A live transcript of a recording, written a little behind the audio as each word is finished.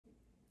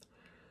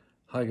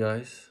Hi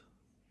guys.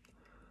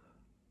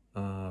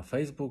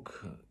 Facebook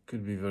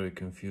could be very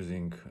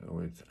confusing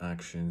with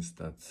actions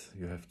that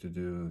you have to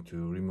do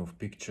to remove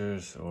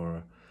pictures,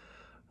 or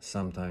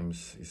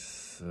sometimes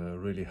it's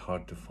really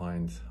hard to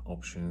find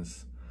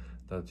options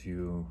that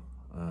you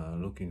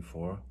looking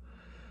for.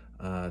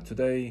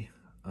 Today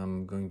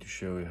I'm going to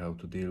show you how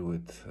to deal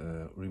with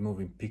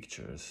removing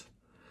pictures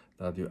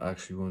that you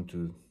actually want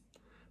to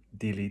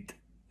delete,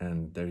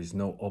 and there is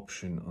no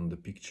option on the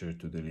picture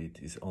to delete.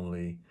 It's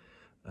only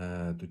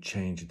to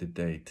change the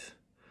date.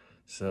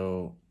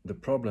 So the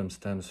problem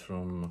stems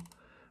from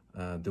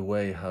the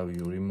way how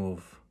you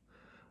remove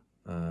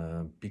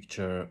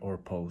picture or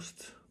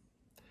post.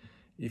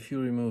 If you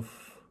remove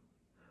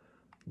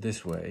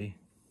this way,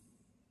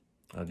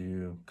 and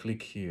you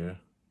click here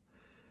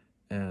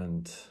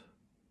and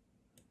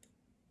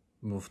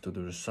move to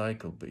the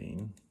recycle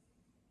bin,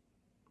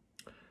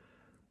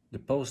 the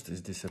post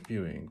is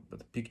disappearing, but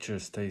the picture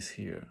stays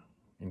here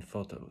in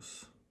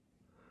photos.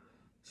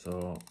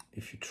 So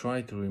if you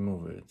try to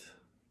remove it,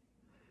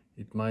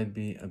 it might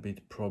be a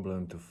bit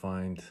problem to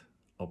find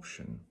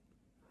option.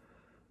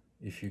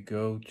 If you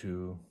go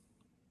to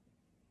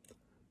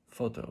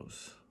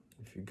photos,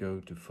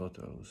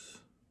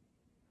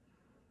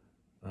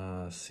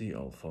 see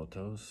all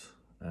photos,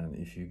 and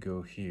if you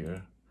go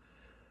here,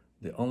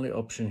 the only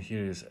option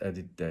here is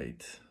edit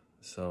date.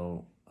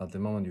 So at the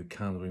moment you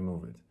can't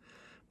remove it,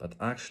 but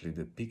actually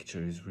the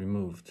picture is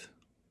removed,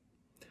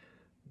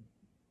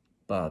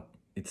 but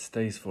it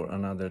stays for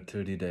another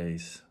 30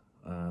 days,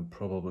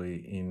 probably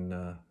in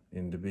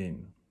the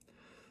bin.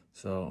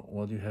 So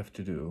what you have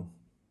to do,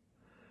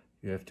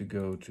 you have to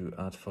go to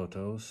add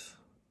photos,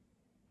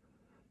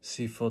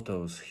 see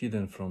photos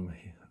hidden from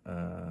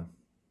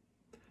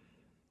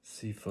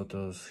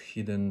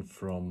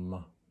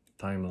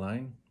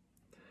timeline,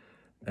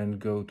 and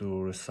go to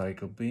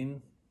recycle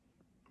bin,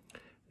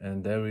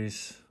 and there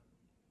is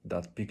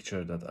that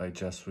picture that I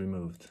just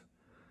removed.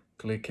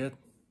 Click it,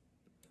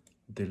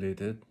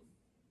 delete it,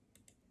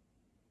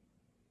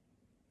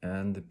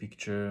 and the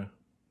picture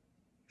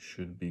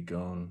should be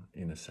gone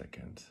in a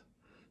second.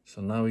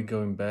 So now we're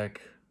going back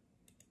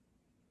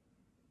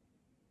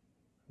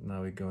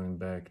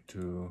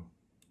to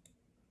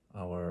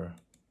our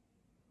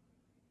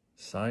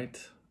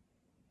site,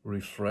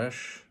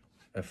 refresh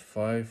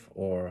F5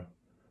 or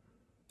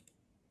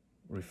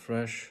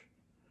refresh,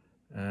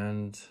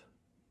 and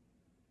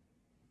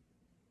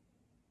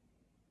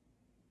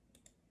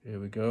here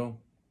we go.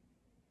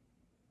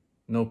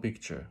 No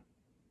picture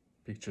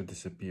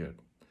disappeared.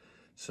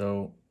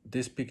 So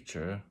this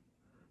picture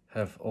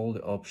have all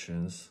the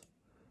options,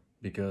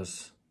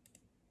 because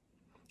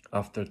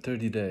after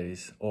 30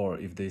 days, or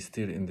if they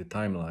still in the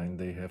timeline,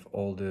 they have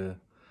all the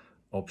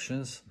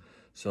options.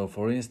 So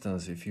for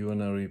instance, if you want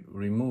to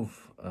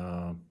remove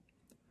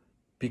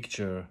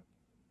picture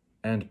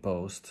and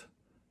post,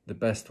 the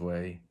best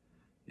way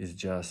is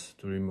just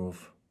to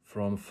remove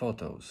from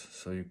photos.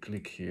 So you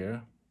click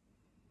here,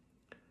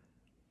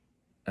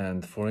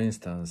 and for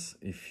instance,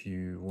 if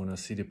you want to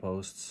see the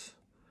posts,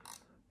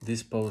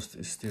 this post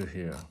is still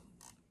here.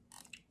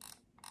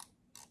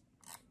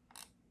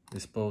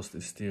 This post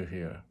is still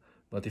here.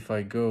 But if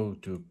I go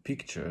to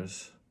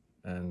pictures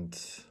and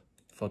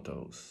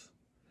photos,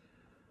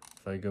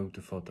 if I go to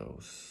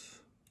photos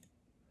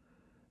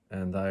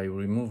and I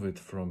remove it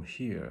from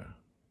here,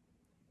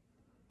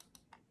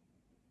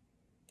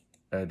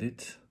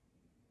 edit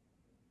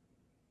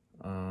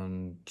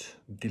and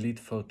delete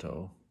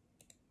photo,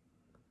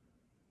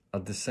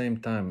 at the same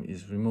time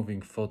is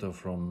removing photo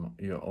from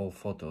your all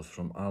photos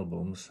from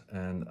albums,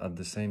 and at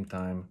the same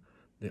time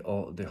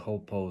the whole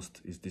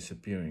post is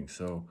disappearing.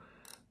 So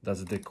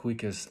that's the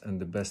quickest and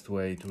the best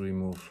way to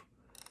remove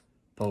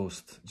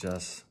post,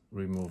 just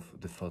remove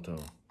the photo.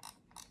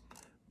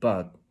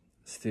 But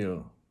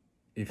still,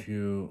 if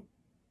you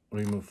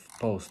remove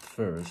post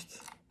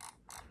first,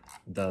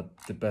 that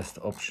the best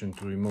option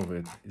to remove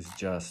it is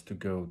just to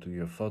go to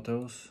your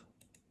photos,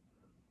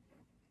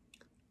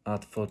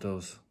 add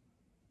photos,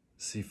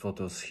 see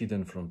photos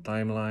hidden from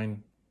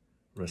timeline,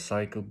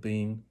 recycle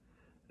bin,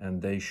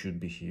 and they should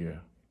be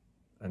here.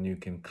 And you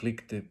can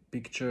click the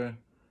picture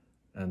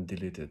and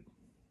delete it.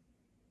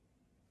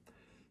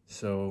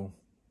 So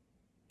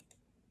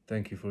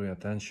thank you for your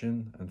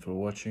attention and for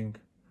watching,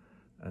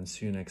 and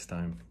see you next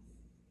time.